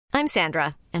I'm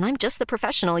Sandra, and I'm just the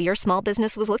professional your small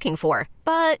business was looking for.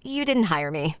 But you didn't hire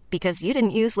me because you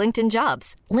didn't use LinkedIn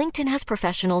Jobs. LinkedIn has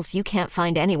professionals you can't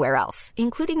find anywhere else,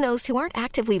 including those who aren't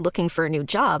actively looking for a new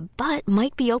job, but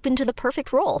might be open to the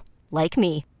perfect role, like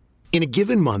me. In a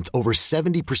given month, over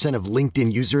 70% of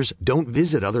LinkedIn users don't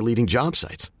visit other leading job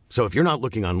sites. So if you're not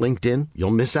looking on LinkedIn,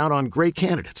 you'll miss out on great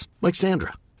candidates like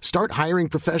Sandra. Start hiring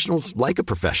professionals like a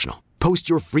professional. Post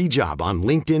your free job on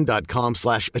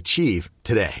linkedin.com/achieve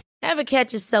today. Ever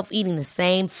catch yourself eating the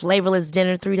same flavorless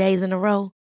dinner 3 days in a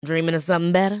row? Dreaming of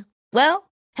something better?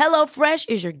 Well, HelloFresh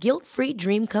is your guilt-free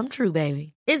dream come true,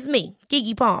 baby. It's me,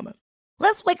 Keke Palmer.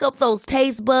 Let's wake up those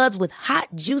taste buds with hot,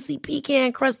 juicy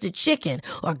pecan-crusted chicken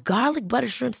or garlic butter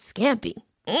shrimp scampi.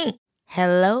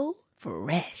 Hello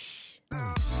Fresh.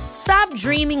 Stop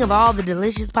dreaming of all the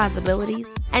delicious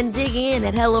possibilities and dig in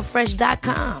at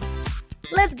HelloFresh.com.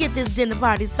 Let's get this dinner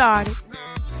party started.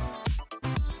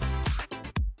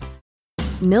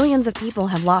 Millions of people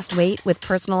have lost weight with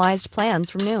personalized plans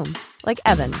from Noom. Like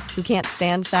Evan, who can't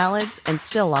stand salads and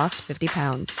still lost 50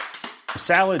 pounds.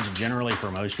 Salads generally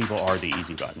for most people are the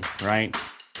easy button, right?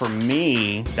 For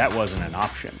me, that wasn't an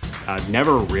option. I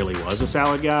never really was a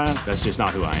salad guy. That's just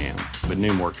not who I am. But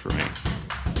Noom worked for me.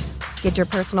 Get your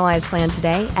personalized plan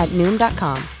today at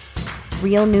Noom.com.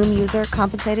 Real Noom user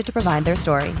compensated to provide their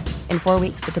story. In 4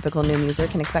 weeks, the typical Noom user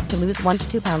can expect to lose 1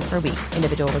 to 2 pounds per week.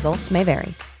 Individual results may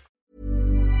vary.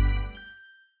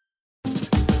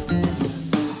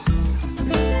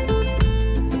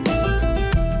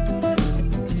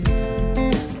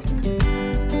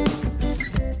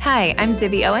 Hi, I'm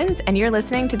Zibby Owens, and you're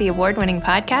listening to the award-winning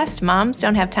podcast, Moms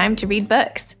Don't Have Time to Read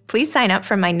Books. Please sign up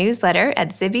for my newsletter at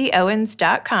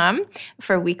zibbyowens.com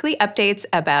for weekly updates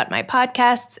about my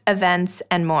podcasts, events,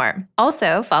 and more.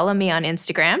 Also, follow me on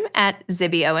Instagram at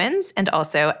zibbyowens and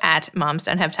also at Moms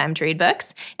Don't Have Time to Read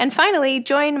Books. And finally,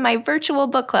 join my virtual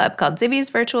book club called Zibby's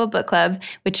Virtual Book Club,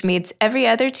 which meets every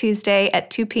other Tuesday at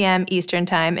 2 p.m. Eastern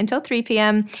Time until 3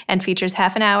 p.m. and features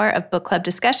half an hour of book club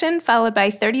discussion followed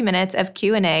by 30 minutes of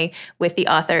Q&A with the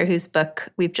author whose book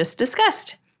we've just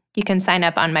discussed. You can sign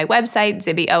up on my website,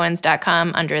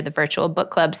 zibbyowens.com, under the Virtual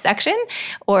Book Club section,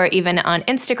 or even on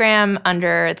Instagram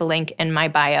under the link in my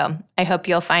bio. I hope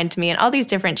you'll find me in all these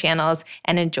different channels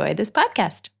and enjoy this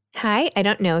podcast. Hi, I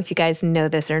don't know if you guys know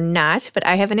this or not, but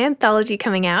I have an anthology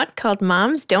coming out called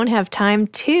Moms Don't Have Time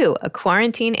To, a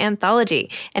quarantine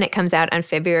anthology. And it comes out on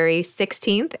February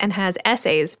 16th and has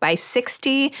essays by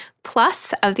 60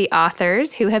 plus of the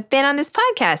authors who have been on this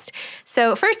podcast.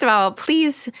 So first of all,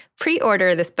 please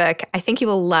pre-order this book. I think you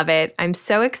will love it. I'm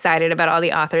so excited about all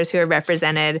the authors who are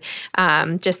represented.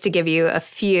 Just to give you a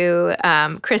few,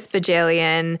 Chris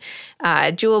Bajalian,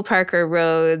 Jewel Parker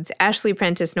Rhodes, Ashley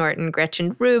Prentice Norton,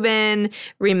 Gretchen Rubin,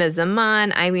 Rima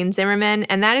Zaman, Eileen Zimmerman,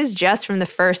 and that is just from the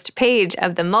first page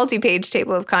of the multi-page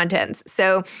table of contents.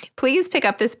 So please pick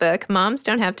up this book, Moms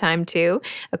Don't Have Time To,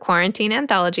 a quarantine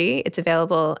anthology. It's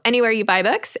available anywhere you buy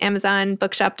books, Amazon,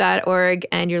 bookshop.org,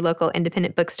 and your local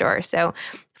independent bookstore. So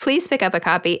please pick up a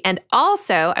copy. And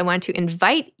also, I want to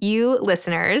invite you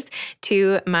listeners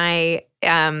to my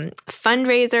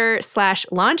fundraiser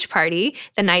 / launch party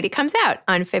the night it comes out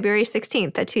on February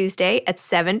 16th, a Tuesday at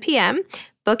 7 p.m.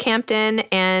 Bookhampton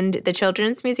and the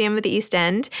Children's Museum of the East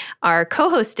End are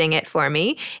co-hosting it for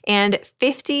me, and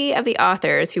 50 of the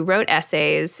authors who wrote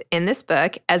essays in this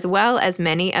book, as well as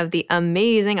many of the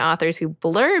amazing authors who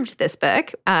blurbed this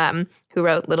book, who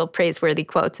wrote little praiseworthy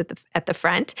quotes at the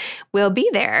front, will be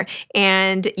there,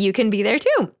 and you can be there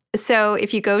too. So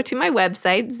if you go to my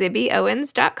website,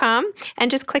 zibbyowens.com,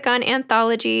 and just click on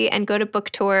Anthology and go to Book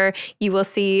Tour, you will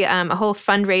see a whole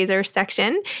fundraiser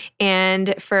section.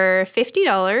 And for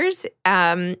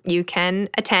 $50, you can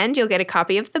attend. You'll get a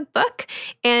copy of the book,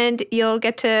 and you'll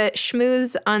get to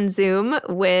schmooze on Zoom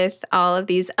with all of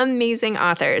these amazing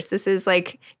authors. This is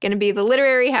like going to be the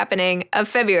literary happening of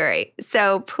February.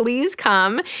 So please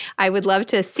come. I would love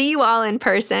to see you all in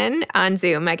person on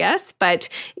Zoom, I guess, but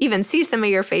even see some of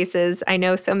your faces. I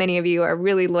know so many of you are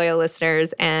really loyal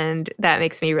listeners, and that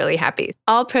makes me really happy.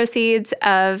 All proceeds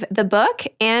of the book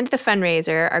and the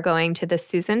fundraiser are going to the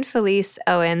Susan Felice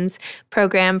Owens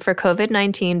Program for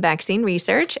COVID-19 Vaccine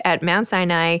Research at Mount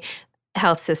Sinai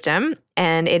Health System,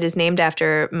 and it is named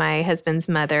after my husband's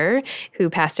mother, who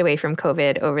passed away from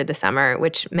COVID over the summer,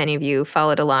 which many of you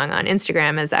followed along on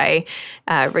Instagram as I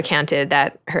recounted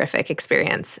that horrific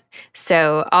experience.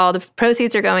 So all the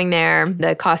proceeds are going there.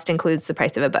 The cost includes the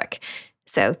price of a book.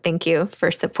 So thank you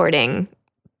for supporting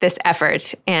this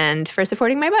effort and for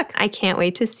supporting my book. I can't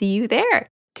wait to see you there.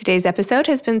 Today's episode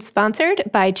has been sponsored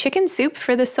by Chicken Soup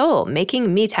for the Soul,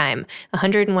 Making Me Time,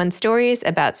 101 Stories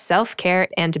About Self-Care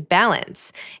and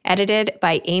Balance, edited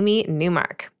by Amy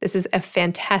Newmark. This is a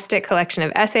fantastic collection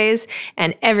of essays,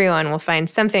 and everyone will find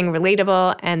something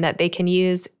relatable and that they can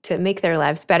use to make their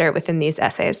lives better within these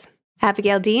essays.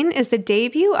 Abigail Dean is the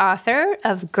debut author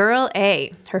of Girl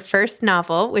A, her first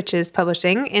novel, which is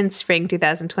publishing in spring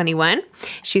 2021.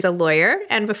 She's a lawyer,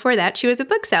 and before that, she was a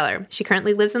bookseller. She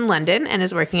currently lives in London and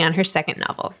is working on her second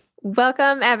novel.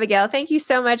 Welcome, Abigail. Thank you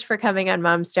so much for coming on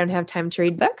Moms Don't Have Time to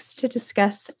Read Books to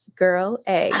discuss Girl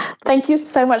A. Thank you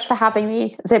so much for having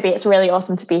me, Zibby. It's really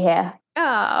awesome to be here.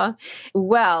 Oh,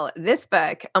 well, this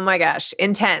book, oh my gosh,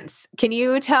 intense. Can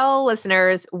you tell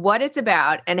listeners what it's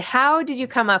about and how did you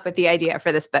come up with the idea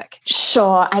for this book?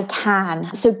 Sure, I can.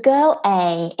 So Girl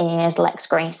A is Lex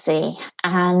Gracie.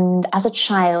 And as a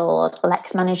child,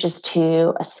 Lex manages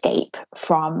to escape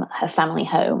from her family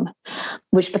home,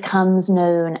 which becomes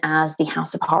known as the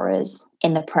House of Horrors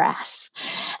in the press.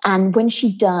 And when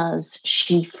she does,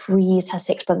 she frees her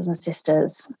 6 brothers and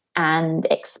sisters and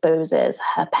exposes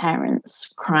her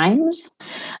parents' crimes.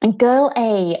 And Girl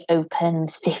A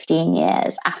opens 15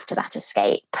 years after that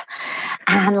escape.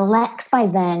 And Lex, by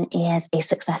then, is a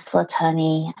successful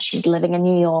attorney. She's living in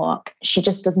New York. She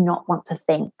just does not want to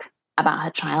think about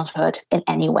her childhood in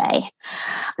any way.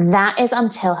 That is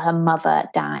until her mother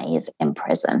dies in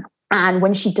prison. And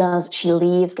when she does, she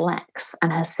leaves Lex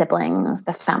and her siblings,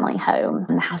 the family home,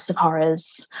 and the House of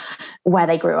Horrors, where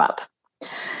they grew up.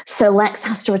 So Lex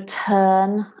has to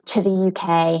return to the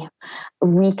UK,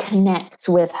 reconnect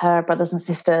with her brothers and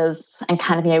sisters, and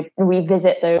kind of,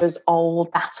 revisit those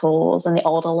old battles and the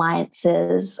old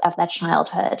alliances of their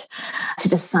childhood to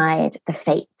decide the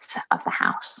fate of the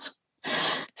house.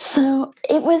 So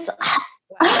it was...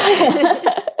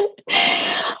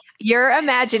 Your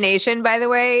imagination, by the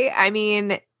way, I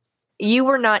mean, you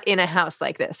were not in a house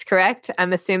like this, correct?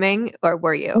 I'm assuming, or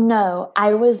were you? No,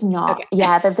 I was not. Okay.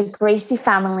 Yeah, the Gracie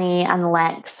family and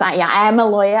Lex. I am a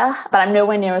lawyer, but I'm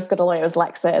nowhere near as good a lawyer as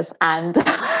Lex is. And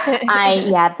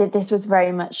this was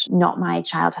very much not my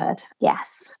childhood.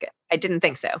 Yes. Good. I didn't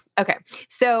think so. Okay.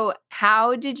 So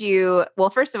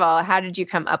first of all, how did you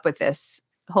come up with this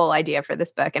whole idea for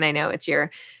this book? And I know it's your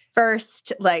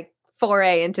first,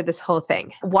 foray into this whole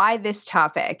thing. Why this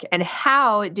topic and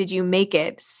how did you make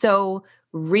it so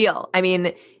real? I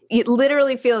mean, it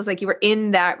literally feels like you were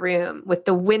in that room with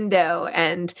the window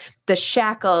and the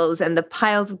shackles and the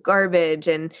piles of garbage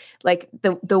and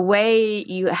the way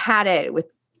you had it with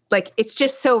it's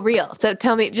just so real. So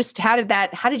tell me, just how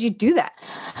did you do that?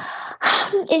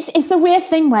 It's the weird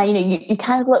thing where, you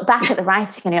kind of look back at the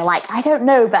writing and you're like, I don't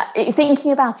know, but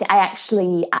thinking about it,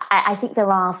 I think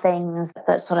there are things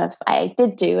that sort of I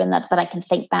did do and that I can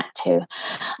think back to.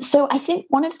 So I think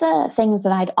one of the things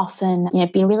that I'd often,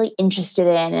 been really interested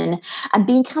in and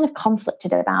being kind of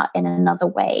conflicted about in another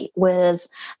way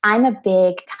was I'm a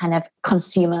big kind of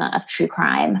consumer of true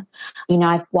crime.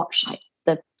 I've watched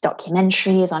the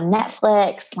documentaries on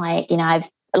Netflix, I've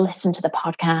listened to the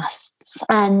podcasts,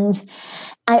 and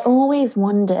I always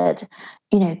wondered,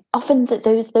 often that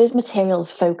those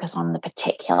materials focus on the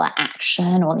particular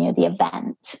action or the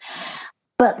event,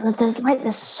 but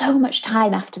there's so much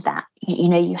time after that.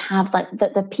 You have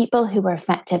the people who were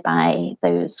affected by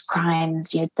those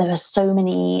crimes. There are so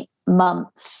many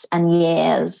months and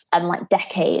years and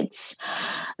decades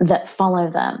that follow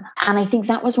them. And I think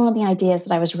that was one of the ideas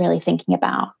that I was really thinking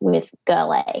about with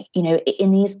Girl A.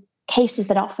 In these cases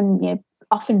that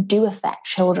often do affect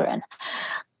children,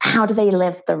 how do they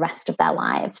live the rest of their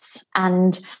lives?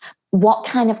 And what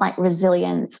kind of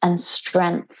resilience and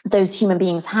strength those human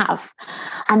beings have.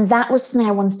 And that was something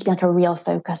I wanted to be a real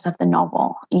focus of the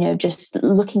novel, just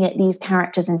looking at these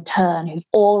characters in turn who've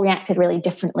all reacted really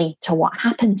differently to what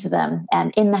happened to them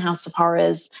in the House of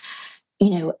Horrors.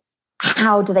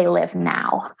 How do they live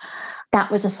now?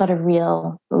 That was a sort of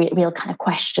real kind of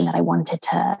question that I wanted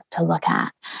to look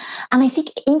at. And I think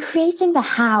in creating the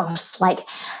house, I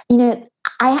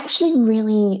actually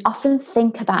really often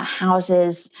think about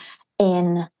houses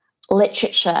in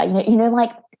literature,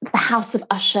 the House of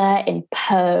Usher in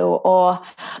Poe, or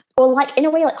in a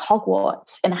way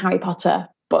Hogwarts in the Harry Potter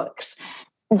books.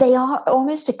 They are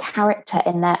almost a character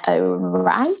in their own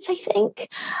right, I think.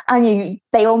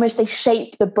 They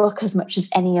shape the book as much as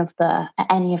any of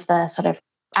the sort of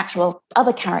actual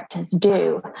other characters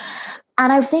do.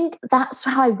 And I think that's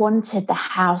how I wanted the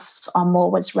house on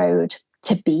Morwoods Road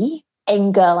to be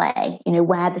in Girl A,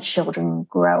 where the children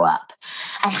grow up.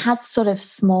 I had sort of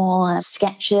small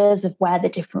sketches of where the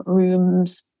different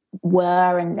rooms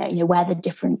were and, where the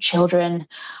different children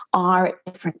are at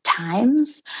different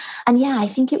times. And yeah, I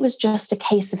think it was just a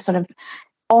case of sort of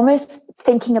almost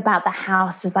thinking about the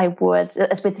house as with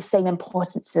the same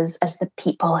importance as the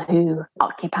people who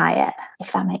occupy it,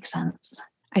 if that makes sense.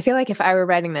 I feel like if I were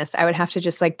writing this, I would have to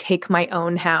just like take my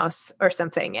own house or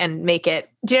something and make it,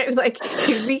 like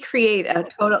to recreate a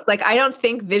total, like I don't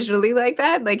think visually like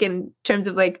that, like in terms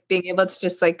of like being able to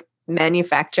just like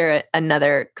manufacture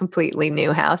another completely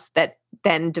new house that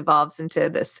then devolves into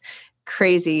this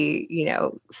crazy,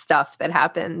 stuff that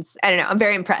happens. I don't know. I'm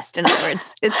very impressed. In other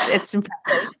words, it's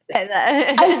impressive.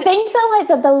 I think that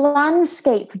like the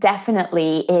landscape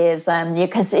definitely is,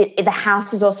 because the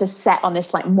house is also set on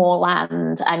this like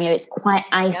moorland. It's quite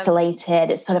isolated. Yep.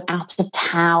 It's sort of out of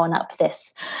town up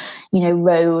this,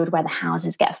 road where the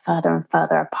houses get further and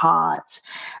further apart.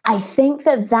 I think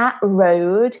that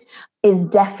road is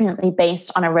definitely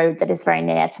based on a road that is very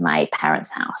near to my parents'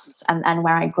 house and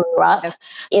where I grew up. Okay.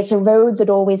 It's a road that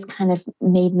always kind of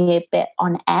made me a bit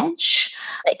on edge.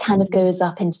 It kind of goes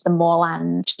up into the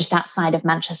moorland just outside of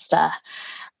Manchester.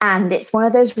 And it's one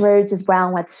of those roads as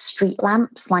well where the street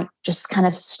lamps like just kind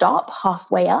of stop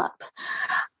halfway up.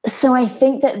 So I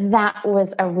think that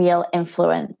was a real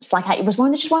influence. Like it was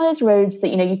just one of those roads that,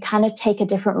 you kind of take a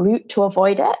different route to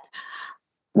avoid it.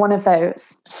 One of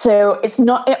those. So it's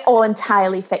not all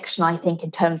entirely fictional, I think,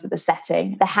 in terms of the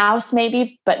setting. The house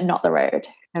maybe, but not the road.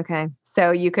 Okay.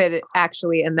 So you could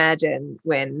actually imagine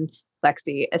when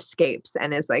Lexi escapes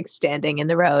and is like standing in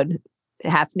the road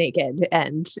half naked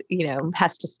and,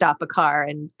 has to stop a car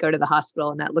and go to the hospital,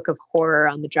 and that look of horror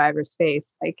on the driver's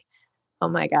face. Like, oh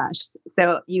my gosh.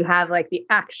 So you have like the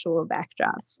actual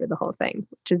backdrop for the whole thing,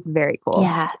 which is very cool.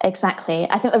 Yeah, exactly.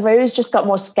 I think the road just got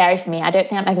more scary for me. I don't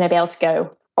think I'm going to be able to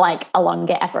go like along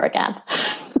it ever again.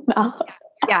 No.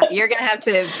 Yeah, you're going to have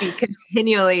to be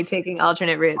continually taking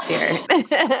alternate routes here.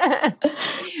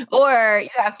 Or you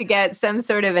have to get some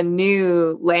sort of a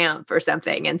new lamp or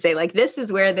something and say like, this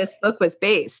is where this book was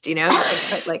based, you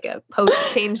put like a post,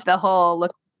 change the whole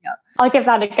look. Yep. I'll give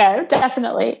that a go.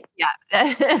 Definitely.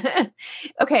 Yeah.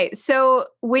 Okay. So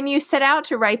when you set out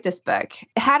to write this book,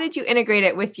 how did you integrate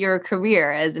it with your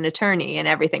career as an attorney and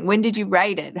everything? When did you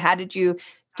write it? How did you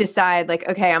decide like,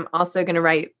 okay, I'm also going to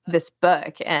write this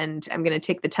book and I'm going to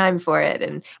take the time for it?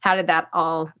 And how did that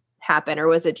all happen? Or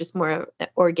was it just more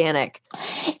organic?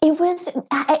 It was,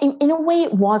 in a way,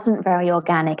 it wasn't very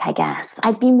organic, I guess.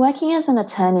 I'd been working as an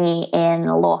attorney in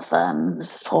law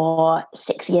firms for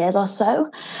 6 years or so.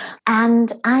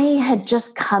 And I had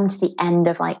just come to the end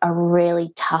of like a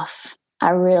really tough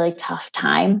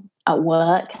time at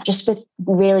work, just with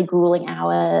really grueling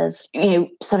hours.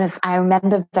 I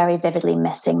remember very vividly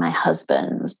missing my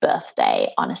husband's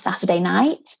birthday on a Saturday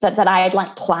night that I had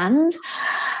like planned.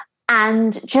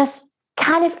 And just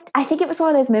kind of, I think it was one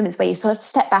of those moments where you sort of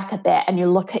step back a bit and you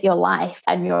look at your life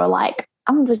and you're like,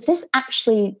 oh, was this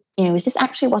actually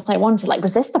what I wanted? Like,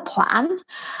 was this the plan?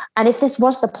 And if this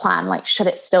was the plan, like, should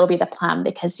it still be the plan?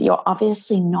 Because you're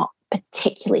obviously not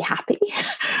particularly happy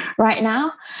right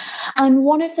now. And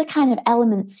one of the kind of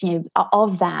elements,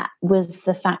 of that was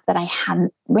the fact that I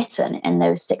hadn't written in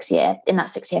that 6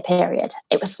 year period.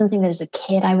 It was something that as a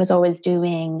kid I was always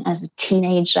doing. As a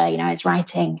teenager, I was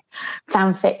writing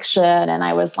fan fiction and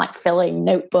I was like filling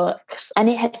notebooks, and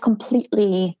it had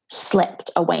completely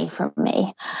slipped away from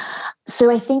me.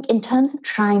 So I think in terms of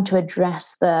trying to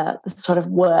address the sort of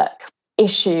work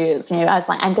issues, I was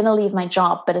like, I'm going to leave my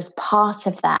job, but as part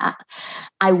of that,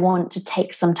 I want to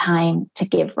take some time to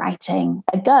give writing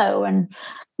a go and,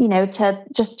 to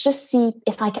just see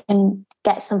if I can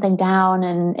get something down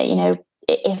and,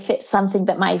 if it's something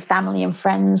that my family and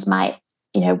friends might,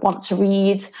 want to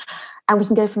read, and we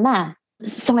can go from there.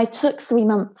 So I took 3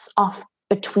 months off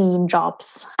between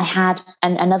jobs. I had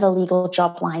another legal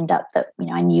job lined up that,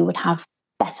 I knew would have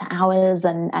better hours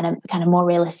and a kind of more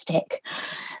realistic,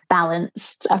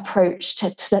 balanced approach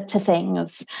to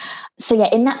things. So yeah,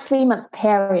 in that 3 month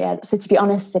period, so to be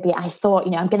honest, Sibby, I thought,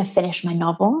 I'm going to finish my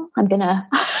novel. I'm going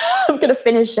to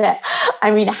finish it.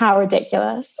 I mean, how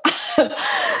ridiculous.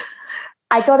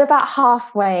 I got about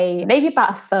halfway, maybe about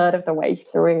a third of the way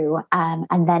through.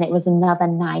 And then it was another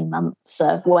 9 months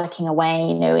of working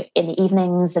away, in the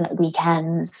evenings and at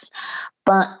weekends.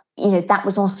 But that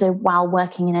was also while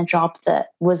working in a job that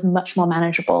was much more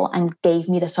manageable and gave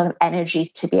me the sort of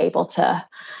energy to be able to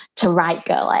write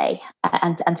Girl A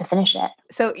and to finish it.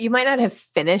 So you might not have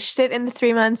finished it in the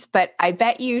 3 months, but I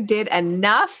bet you did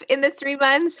enough in the 3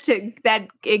 months that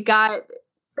it got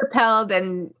propelled.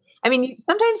 And I mean,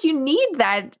 sometimes you need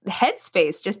that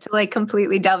headspace just to like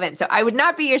completely delve in. So I would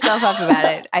not beat yourself up about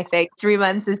it. I think 3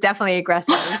 months is definitely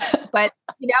aggressive. But,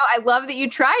 I love that you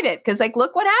tried it because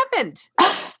look what happened.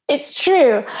 It's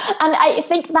true. And I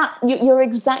think that you're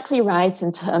exactly right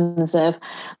in terms of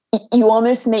you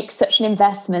almost make such an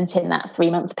investment in that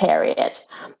 3-month period.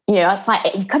 It's like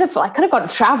I could have gone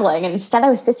traveling, and instead I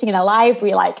was sitting in a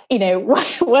library,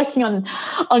 working on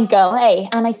Girl A.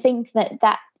 And I think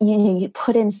that you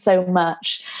put in so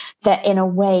much that in a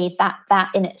way that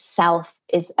in itself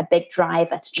is a big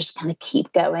driver to just kind of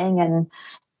keep going. And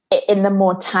in the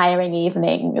more tiring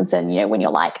evenings, and when you're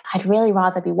like, I'd really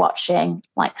rather be watching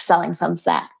Selling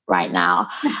Sunset right now,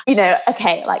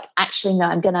 okay, actually no,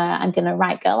 I'm gonna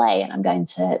write Girl A, and I'm going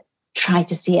to try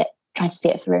to see it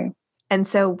through. And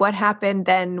so what happened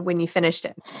then when you finished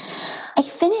it? I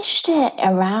finished it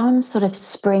around sort of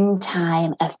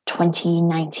springtime of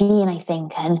 2019, I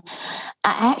think. And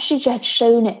I actually had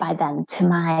shown it by then to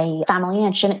my family.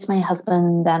 I'd shown it to my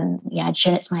husband, and I'd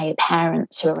shown it to my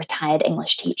parents, who are retired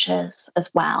English teachers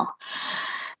as well.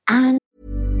 And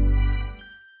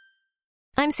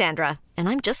I'm Sandra, and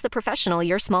I'm just the professional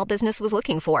your small business was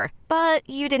looking for. But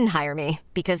you didn't hire me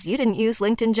because you didn't use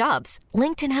LinkedIn Jobs.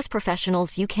 LinkedIn has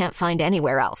professionals you can't find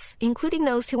anywhere else, including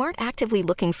those who aren't actively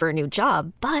looking for a new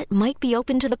job, but might be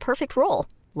open to the perfect role,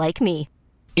 like me.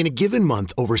 In a given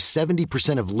month, over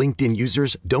 70% of LinkedIn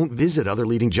users don't visit other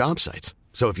leading job sites.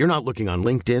 So if you're not looking on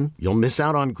LinkedIn, you'll miss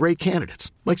out on great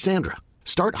candidates like Sandra.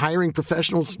 Start hiring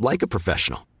professionals like a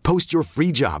professional. Post your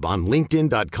free job on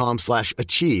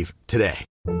linkedin.com/achieve today.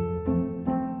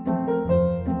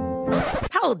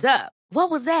 Hold up. What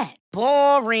was that?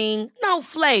 Boring. No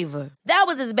flavor. That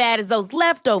was as bad as those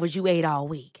leftovers you ate all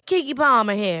week. Keke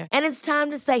Palmer here, and it's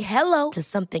time to say hello to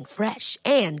something fresh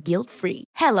and guilt-free.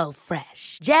 Hello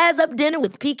Fresh. Jazz up dinner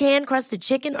with pecan-crusted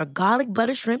chicken or garlic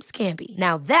butter shrimp scampi.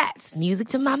 Now that's music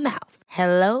to my mouth.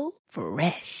 Hello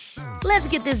Fresh. Let's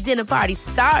get this dinner party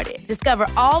started. Discover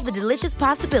all the delicious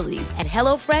possibilities at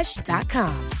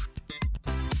hellofresh.com.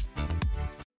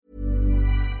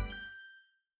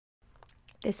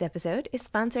 This episode is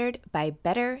sponsored by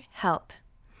BetterHelp.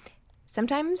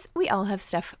 Sometimes we all have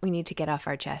stuff we need to get off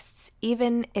our chests.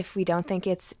 Even if we don't think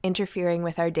it's interfering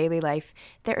with our daily life,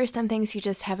 there are some things you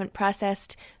just haven't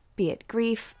processed, be it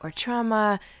grief or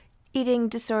trauma, eating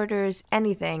disorders,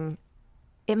 anything.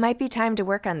 It might be time to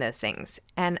work on those things,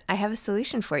 and I have a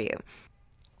solution for you.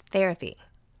 Therapy.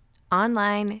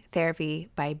 Online therapy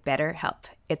by BetterHelp.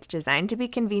 It's designed to be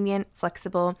convenient,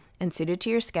 flexible, and suited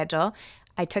to your schedule.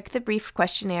 I took the brief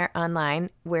questionnaire online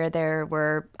where there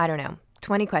were,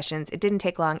 20 questions. It didn't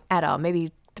take long at all,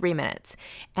 maybe 3 minutes.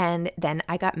 And then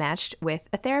I got matched with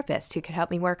a therapist who could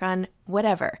help me work on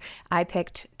whatever. I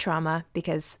picked trauma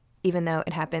because even though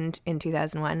it happened in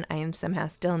 2001, I am somehow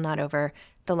still not over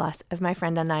the loss of my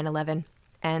friend on 9/11.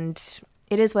 And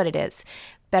it is what it is.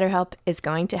 BetterHelp is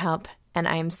going to help. And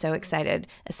I am so excited,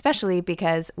 especially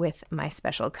because with my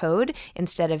special code,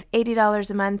 instead of $80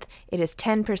 a month, it is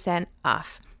 10%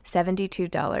 off,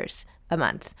 $72 a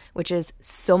month, which is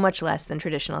so much less than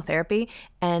traditional therapy.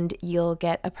 And you'll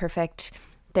get a perfect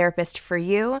therapist for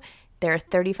you. There are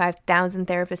 35,000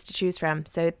 therapists to choose from,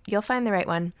 so you'll find the right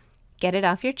one. Get it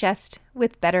off your chest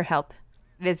with BetterHelp.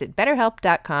 Visit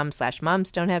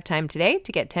betterhelp.com/momsdon'thavetime today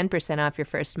to get 10% off your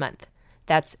first month.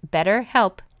 That's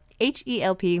BetterHelp,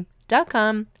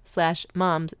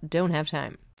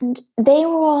 HELP.com/momsdon'thavetime. And they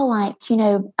were all like,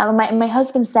 my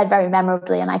husband said very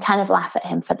memorably, and I kind of laugh at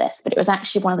him for this, but it was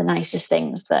actually one of the nicest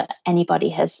things that anybody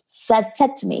has said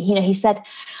to me. He said,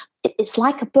 it's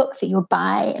like a book that you would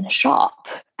buy in a shop.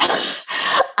 And,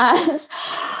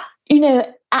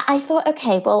 I thought,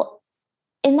 okay, well,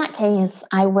 in that case,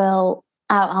 I'll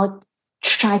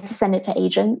try to send it to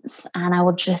agents, and I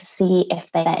will just see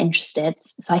if they're interested.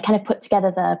 So I kind of put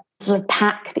together the sort of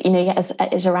pack that,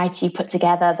 as a writer, you put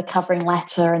together the covering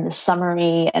letter and the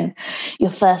summary and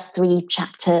your first 3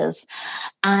 chapters,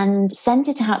 and sent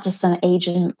it out to some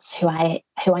agents who I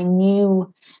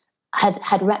knew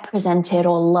had represented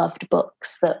or loved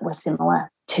books that were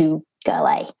similar to Girl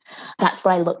A. That's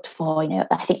what I looked for.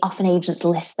 I think often agents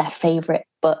list their favorite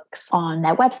books on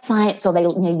their websites, or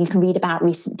you can read about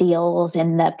recent deals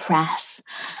in the press.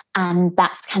 And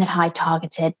that's kind of how I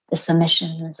targeted the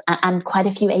submissions. And quite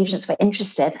a few agents were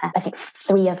interested. I think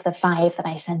 3 of the 5 that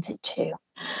I sent it to. And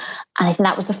I think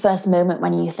that was the first moment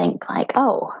when you think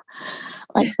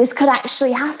this could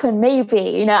actually happen,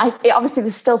 maybe. Obviously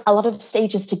there's still a lot of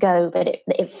stages to go, but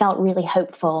it felt really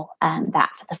hopeful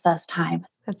that for the first time.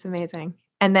 That's amazing.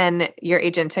 And then your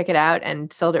agent took it out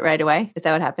and sold it right away. Is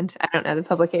that what happened? I don't know the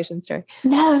publication story.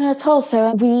 No, not at all.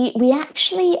 So we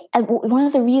actually, one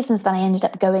of the reasons that I ended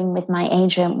up going with my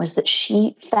agent was that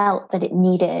she felt that it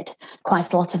needed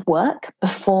quite a lot of work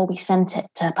before we sent it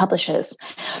to publishers.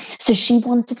 So she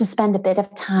wanted to spend a bit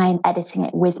of time editing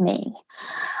it with me.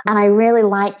 And I really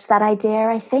liked that idea.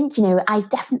 I think, I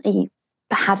definitely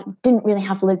didn't really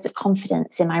have loads of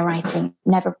confidence in my writing,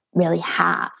 never really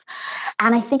have.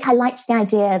 And I think I liked the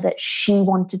idea that she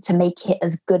wanted to make it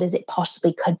as good as it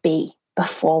possibly could be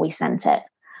before we sent it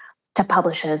to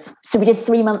publishers. So we did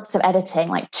 3 months of editing,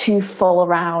 like 2 full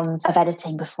rounds of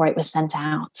editing before it was sent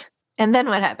out. And then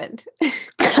what happened?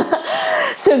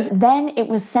 So then it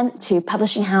was sent to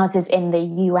publishing houses in the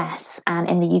US and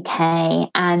in the UK.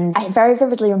 And I very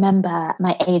vividly remember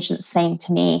my agent saying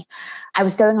to me, I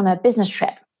was going on a business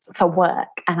trip for work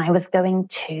and I was going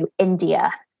to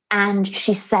India. And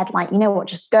she said, like, you know what,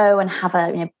 just go and have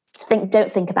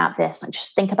don't think about this, like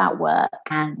just think about work,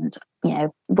 and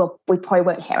we probably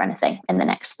won't hear anything in the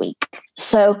next week.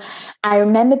 So I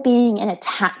remember being in a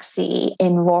taxi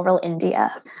in rural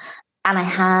India and I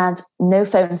had no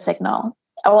phone signal.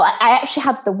 Well, I actually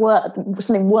had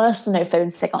something worse than no phone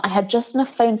signal. I had just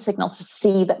enough phone signal to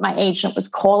see that my agent was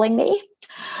calling me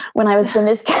when I was in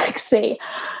this taxi,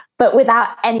 but without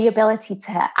any ability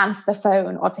to answer the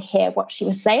phone or to hear what she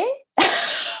was saying.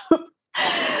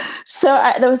 So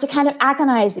there was a kind of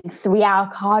agonizing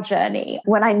 3-hour car journey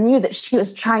when I knew that she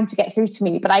was trying to get through to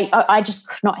me, but I just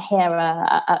could not hear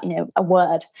a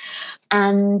word.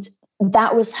 And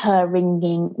that was her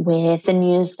ringing with the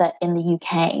news that in the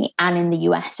UK and in the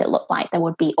US, it looked like there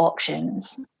would be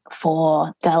auctions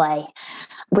for Girl A,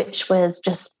 which was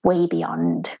just way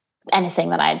beyond anything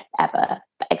that I'd ever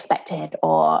expected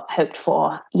or hoped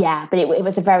for. Yeah, but it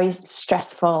was a very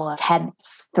stressful,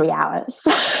 tense 3 hours.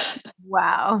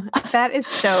 Wow. That is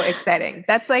so exciting.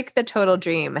 That's like the total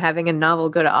dream, having a novel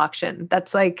go to auction.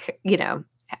 That's like,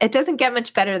 it doesn't get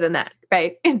much better than that,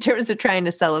 right? In terms of trying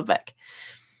to sell a book.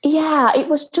 Yeah, it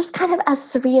was just kind of as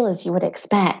surreal as you would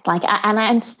expect. And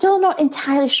I'm still not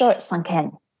entirely sure it sunk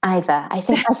in either. I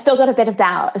think I still got a bit of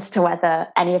doubt as to whether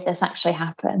any of this actually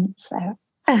happened. So.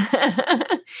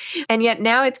 And yet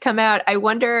now it's come out. I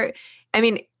wonder,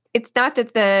 it's not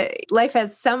that the life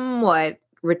has somewhat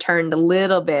returned a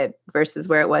little bit versus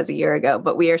where it was a year ago,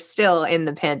 but we are still in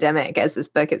the pandemic as this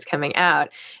book is coming out.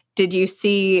 Did you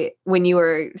see when you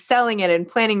were selling it and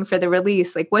planning for the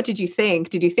release, like, what did you think?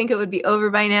 Did you think it would be over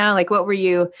by now? Like, what were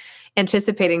you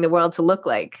anticipating the world to look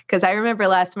like? Because I remember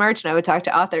last March and I would talk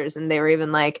to authors and they were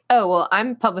even like, oh, well,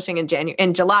 I'm publishing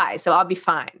in July, so I'll be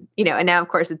fine. And now, of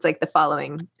course, it's like the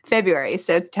following February.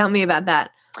 So tell me about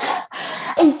that.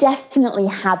 I definitely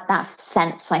had that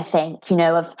sense, I think,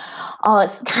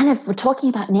 it's kind of, we're talking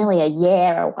about nearly a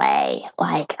year away.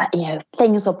 Like,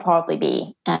 things will probably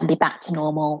be back to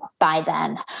normal by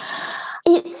then.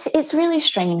 It's really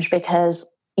strange because,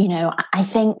 I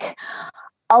think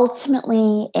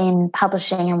ultimately in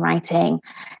publishing and writing,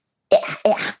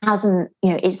 it hasn't,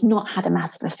 it's not had a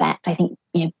massive effect. I think,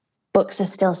 books are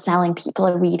still selling. People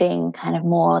are reading kind of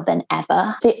more than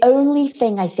ever. The only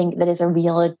thing I think that is a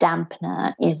real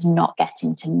dampener is not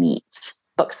getting to meet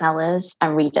booksellers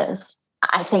and readers.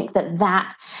 I think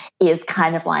that is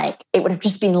kind of like, it would have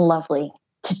just been lovely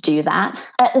to do that.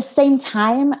 At the same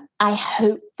time, I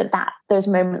hope that those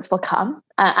moments will come.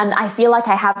 And I feel like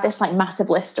I have this like massive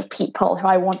list of people who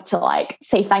I want to like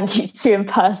say thank you to in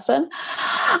person.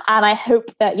 And I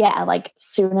hope that,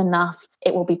 soon enough,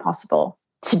 it will be possible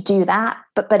to do that.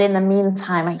 But in the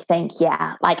meantime, I think,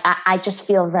 I just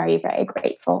feel very, very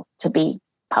grateful to be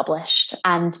published.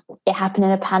 And it happened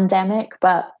in a pandemic,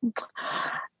 but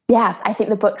I think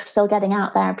the book's still getting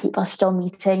out there. People are still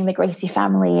meeting the Gracie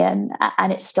family and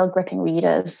it's still gripping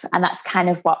readers. And that's kind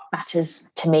of what matters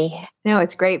to me. No,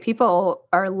 it's great. People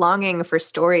are longing for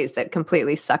stories that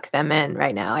completely suck them in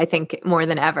right now. I think more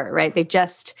than ever, right?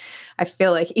 I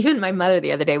feel like even my mother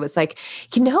the other day was like,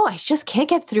 I just can't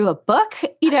get through a book.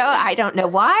 I don't know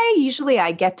why. Usually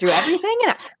I get through everything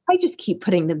and I just keep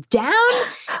putting them down.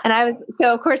 And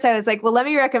of course I was like, well, let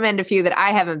me recommend a few that I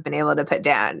haven't been able to put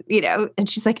down, and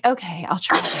she's like, okay, I'll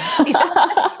try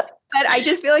that. But I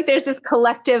just feel like there's this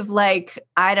collective,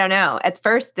 I don't know. At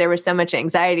first, there was so much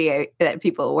anxiety that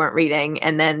people weren't reading.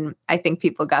 And then I think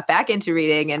people got back into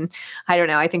reading. And I don't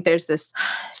know. I think there's this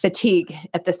fatigue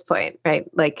at this point, right?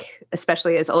 Like,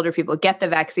 especially as older people get the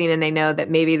vaccine and they know that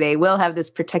maybe they will have this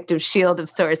protective shield of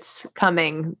sorts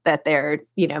coming, that they're,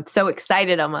 so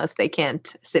excited almost they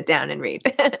can't sit down and read.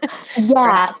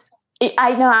 Yeah.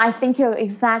 I know, I think you're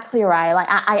exactly right. Like,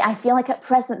 I feel like at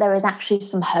present there is actually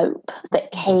some hope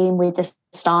that came with the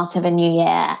start of a new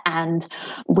year and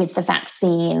with the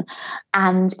vaccine.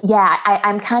 And yeah,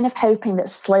 I'm kind of hoping that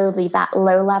slowly that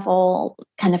low level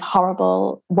kind of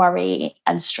horrible worry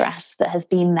and stress that has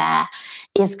been there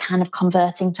is kind of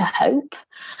converting to hope.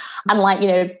 And like,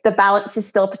 the balance is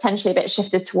still potentially a bit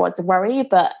shifted towards worry,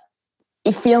 but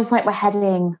it feels like we're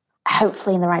heading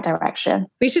hopefully in the right direction.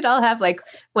 We should all have like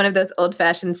one of those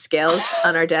old-fashioned scales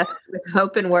on our desks with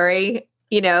hope and worry,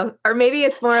 or maybe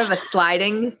it's more of a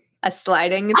sliding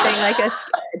thing, like a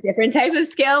different type of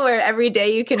scale where every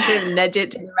day you can sort of nudge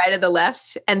it to the right or the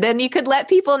left. And then you could let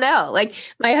people know. Like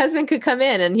my husband could come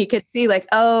in and he could see like,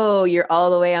 oh, you're all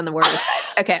the way on the worry side.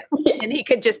 Okay. And he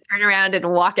could just turn around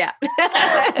and walk out.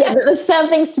 Yeah, there's some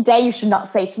things today you should not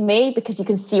say to me because you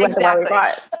can see what the worry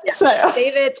is. Yeah. So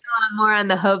save it till I'm more on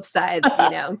the hope side,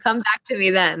 come back to me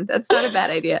then. That's not a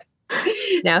bad idea.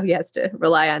 Now he has to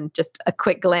rely on just a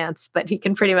quick glance, but he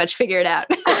can pretty much figure it out.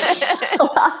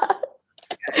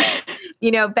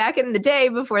 Back in the day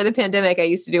before the pandemic, I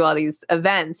used to do all these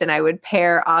events and I would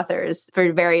pair authors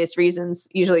for various reasons,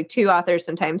 usually 2 authors,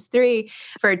 sometimes 3,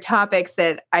 for topics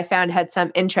that I found had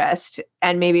some interest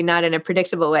and maybe not in a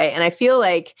predictable way. And I feel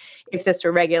like if this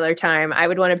were regular time, I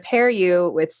would want to pair you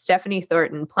with Stephanie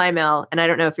Thornton Plymell. And I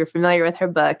don't know if you're familiar with her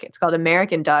book. It's called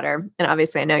American Daughter. And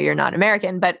obviously I know you're not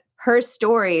American, but her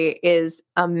story is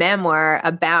a memoir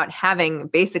about having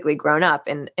basically grown up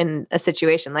in a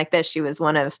situation like this. She was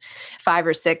one of 5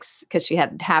 or 6, because she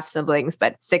had half siblings,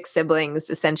 but 6 siblings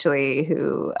essentially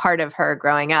who part of her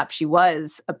growing up, she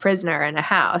was a prisoner in a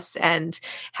house and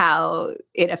how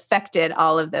it affected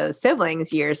all of those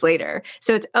siblings years later.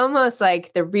 So it's almost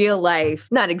like the real life,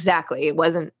 not exactly, it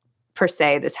wasn't per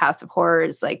se this house of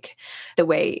horrors like the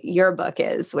way your book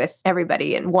is with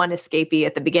everybody and one escapee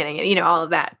at the beginning and all of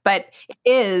that, but it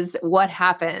is what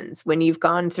happens when you've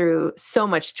gone through so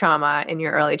much trauma in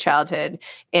your early childhood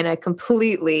in a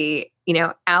completely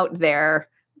out there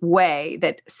way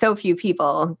that so few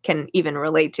people can even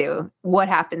relate to. What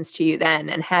happens to you then,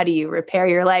 and how do you repair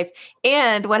your life,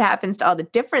 and what happens to all the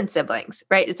different siblings,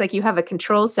 right? It's like you have a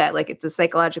control set, like it's a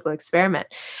psychological experiment.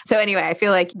 So anyway, I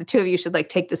feel like the 2 of you should like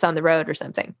take this on the road or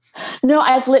something. No,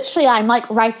 I'm like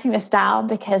writing this down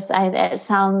because it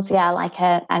sounds like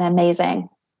an amazing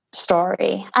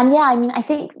story. And yeah, I mean, I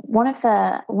think one of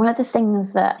the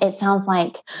things that it sounds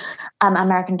like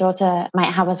American Daughter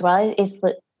might have as well is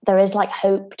that there is like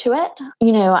hope to it.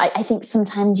 I think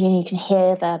sometimes, you can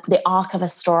hear the arc of a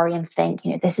story and think,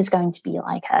 this is going to be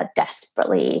like a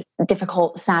desperately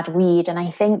difficult, sad read. And I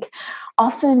think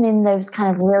often in those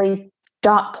kind of really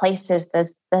dark places,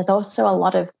 there's also a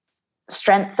lot of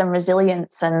strength and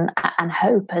resilience and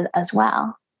hope as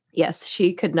well. Yes,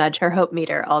 she could nudge her hope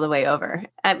meter all the way over.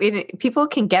 I mean, people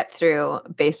can get through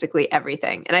basically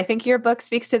everything. And I think your book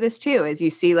speaks to this too, as you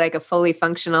see like a fully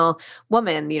functional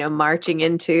woman, marching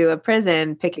into a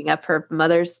prison, picking up her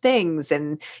mother's things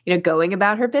and, going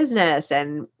about her business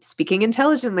and speaking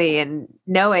intelligently and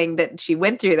knowing that she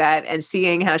went through that and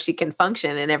seeing how she can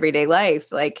function in everyday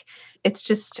life. Like, it's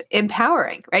just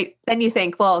empowering, right? Then you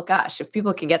think, well, gosh, if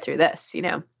people can get through this,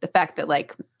 the fact that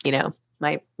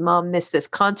my mom missed this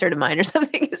concert of mine or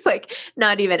something. It's like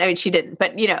not even, I mean, she didn't,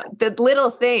 but the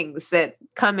little things that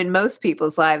come in most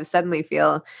people's lives suddenly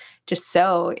feel just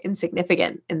so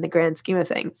insignificant in the grand scheme of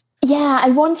things. Yeah, I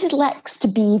wanted Lex to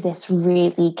be this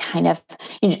really kind of,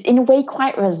 in a way,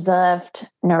 quite reserved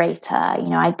narrator.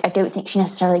 I don't think she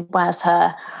necessarily wears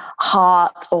her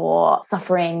heart or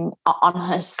suffering on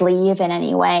her sleeve in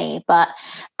any way, but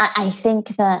I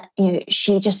think that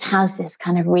she just has this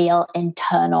kind of real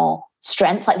internal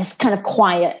strength, like this kind of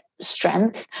quiet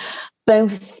strength,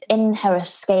 both in her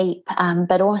escape,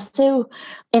 but also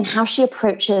in how she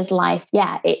approaches life,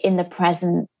 in the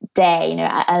present day,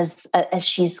 as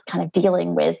she's kind of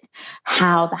dealing with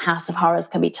how the House of Horrors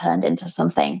can be turned into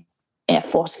something,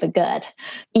 force for good.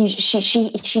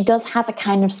 She does have a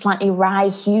kind of slightly wry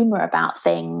humor about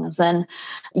things. And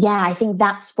I think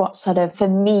that's what sort of, for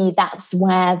me, that's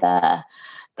where the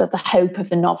hope of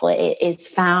the novel is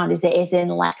found, is it is in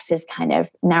Lex's kind of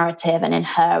narrative and in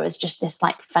her as just this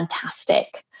like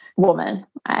fantastic woman,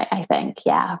 I think.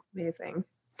 Yeah. Amazing.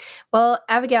 Well,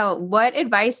 Abigail, what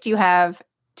advice do you have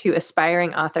to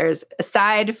aspiring authors,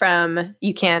 aside from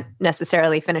you can't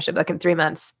necessarily finish a book in 3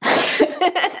 months?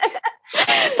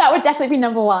 That would definitely be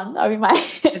number one. That would be my...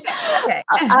 Okay.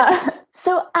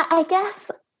 So I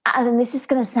guess and this is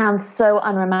going to sound so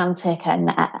unromantic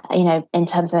and, in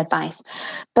terms of advice,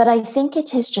 but I think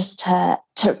it is just to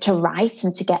write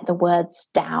and to get the words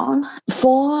down.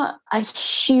 For a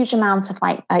huge amount of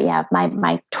my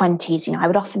 20s, I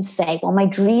would often say, well, my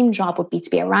dream job would be to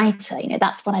be a writer.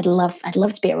 That's what I'd love. I'd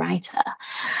love to be a writer.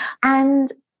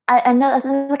 And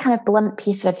another kind of blunt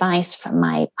piece of advice from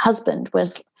my husband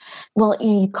was, well,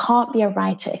 you can't be a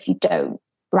writer if you don't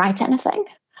write anything.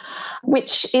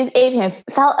 Which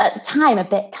felt at the time a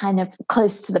bit kind of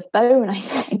close to the bone, I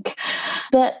think.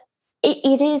 But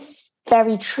it is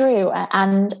very true.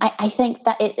 And I think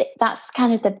that that's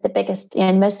kind of the biggest,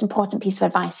 most important piece of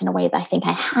advice in a way that I think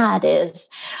I had is,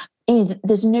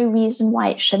 there's no reason why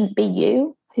it shouldn't be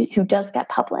you who does get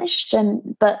published.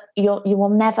 But you will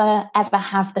never, ever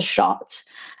have the shot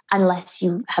unless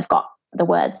you have got the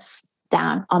words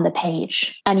down on the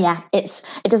page. And it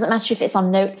doesn't matter if it's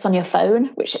on notes on your phone,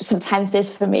 which it sometimes is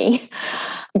for me.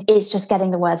 It's just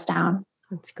getting the words down.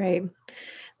 That's great.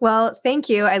 Well, thank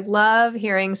you. I love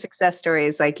hearing success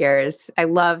stories like yours. I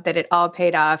love that it all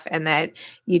paid off and that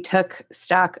you took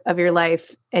stock of your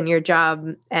life and your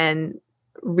job and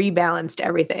rebalanced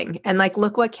everything. And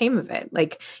look what came of it.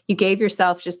 You gave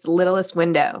yourself just the littlest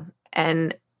window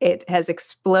and it has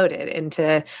exploded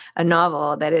into a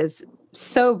novel that is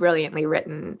so brilliantly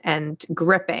written and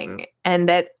gripping, and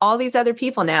that all these other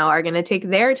people now are going to take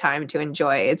their time to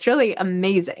enjoy. It's really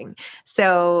amazing.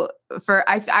 So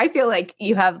I feel like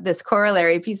you have this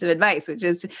corollary piece of advice, which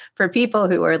is for people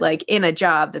who are in a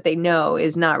job that they know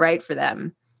is not right for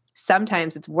them.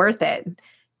 Sometimes it's worth it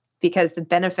because the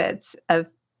benefits of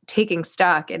taking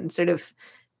stock and sort of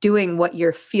doing what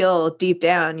you feel deep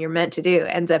down you're meant to do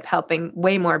ends up helping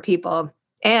way more people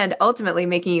and ultimately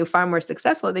making you far more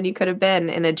successful than you could have been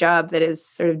in a job that is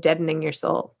sort of deadening your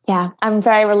soul. Yeah, I'm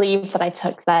very relieved that I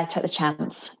took the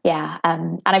chance. Yeah,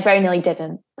 and I very nearly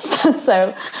didn't.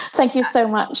 So thank you so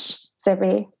much,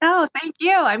 Zibby. Oh, thank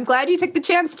you. I'm glad you took the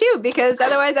chance too, because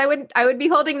otherwise I would be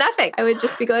holding nothing. I would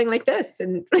just be going like this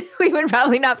and we would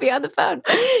probably not be on the phone.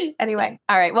 Anyway.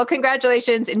 All right. Well,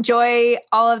 congratulations. Enjoy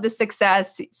all of the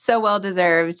success. So well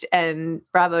deserved. And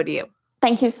bravo to you.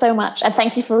 Thank you so much. And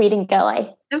thank you for reading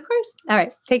Girlie. Of course. All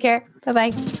right. Take care. Bye-bye.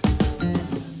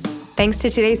 Thanks to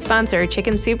today's sponsor,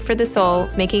 Chicken Soup for the Soul,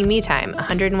 Making Me Time,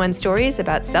 101 Stories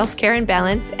About Self-Care and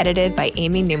Balance, edited by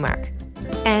Amy Newmark.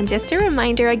 And just a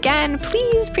reminder again,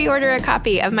 please pre-order a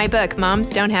copy of my book, Moms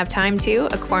Don't Have Time To,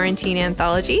 a Quarantine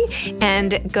Anthology,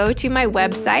 and go to my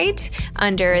website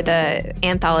under the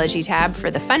Anthology tab for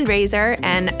the fundraiser,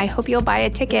 and I hope you'll buy a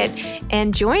ticket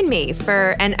and join me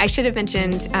and I should have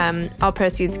mentioned, all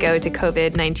proceeds go to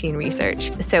COVID-19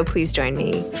 research, so please join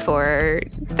me for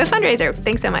the fundraiser.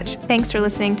 Thanks so much. Thanks for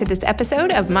listening to this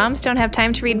episode of Moms Don't Have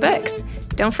Time to Read Books.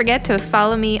 Don't forget to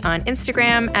follow me on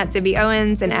Instagram at Zibby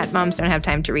Owens and at Moms Don't Have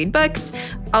Time to Read Books.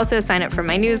 Also sign up for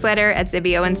my newsletter at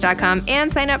zibbyowens.com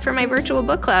and sign up for my virtual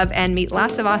book club and meet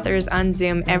lots of authors on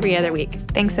Zoom every other week.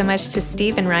 Thanks so much to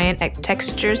Steve and Ryan at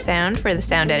Texture Sound for the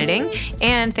sound editing.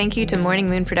 And thank you to Morning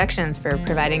Moon Productions for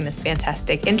providing this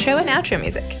fantastic intro and outro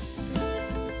music.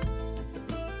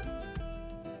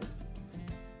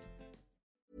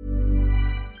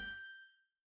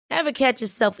 Ever catch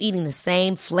yourself eating the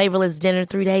same flavorless dinner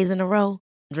 3 days in a row?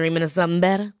 Dreaming of something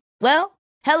better? Well,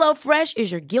 HelloFresh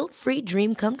is your guilt-free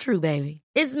dream come true, baby.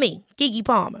 It's me, Keke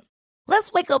Palmer.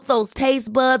 Let's wake up those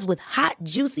taste buds with hot,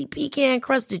 juicy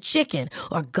pecan-crusted chicken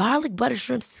or garlic butter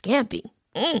shrimp scampi.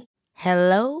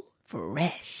 Hello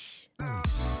Fresh.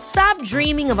 Stop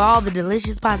dreaming of all the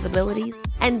delicious possibilities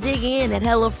and dig in at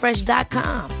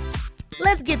HelloFresh.com.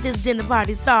 Let's get this dinner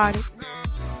party started.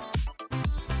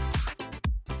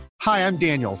 Hi, I'm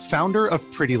Daniel, founder of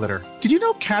Pretty Litter. Did you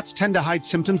know cats tend to hide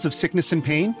symptoms of sickness and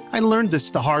pain? I learned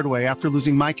this the hard way after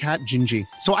losing my cat, Gingy.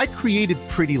 So I created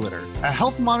Pretty Litter, a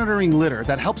health monitoring litter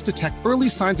that helps detect early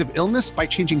signs of illness by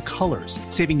changing colors,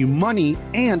 saving you money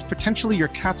and potentially your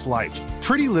cat's life.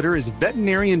 Pretty Litter is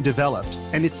veterinarian developed,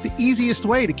 and it's the easiest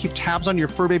way to keep tabs on your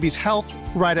fur baby's health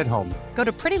right at home. Go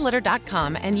to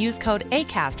prettylitter.com and use code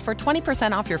ACAST for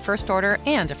 20% off your first order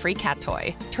and a free cat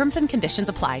toy. Terms and conditions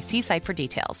apply. See site for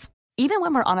details. Even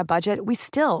when we're on a budget, we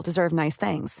still deserve nice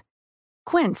things.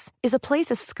 Quince is a place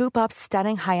to scoop up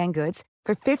stunning high-end goods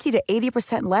for 50 to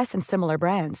 80% less than similar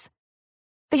brands.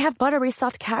 They have buttery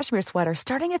soft cashmere sweaters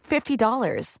starting at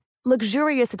 $50,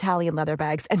 luxurious Italian leather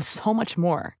bags, and so much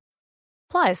more.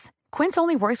 Plus, Quince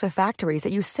only works with factories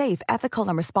that use safe, ethical,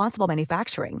 and responsible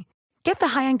manufacturing. Get the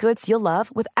high-end goods you'll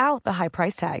love without the high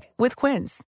price tag with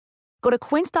Quince. Go to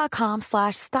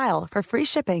quince.com/style for free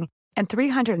shipping and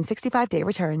 365-day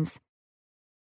returns.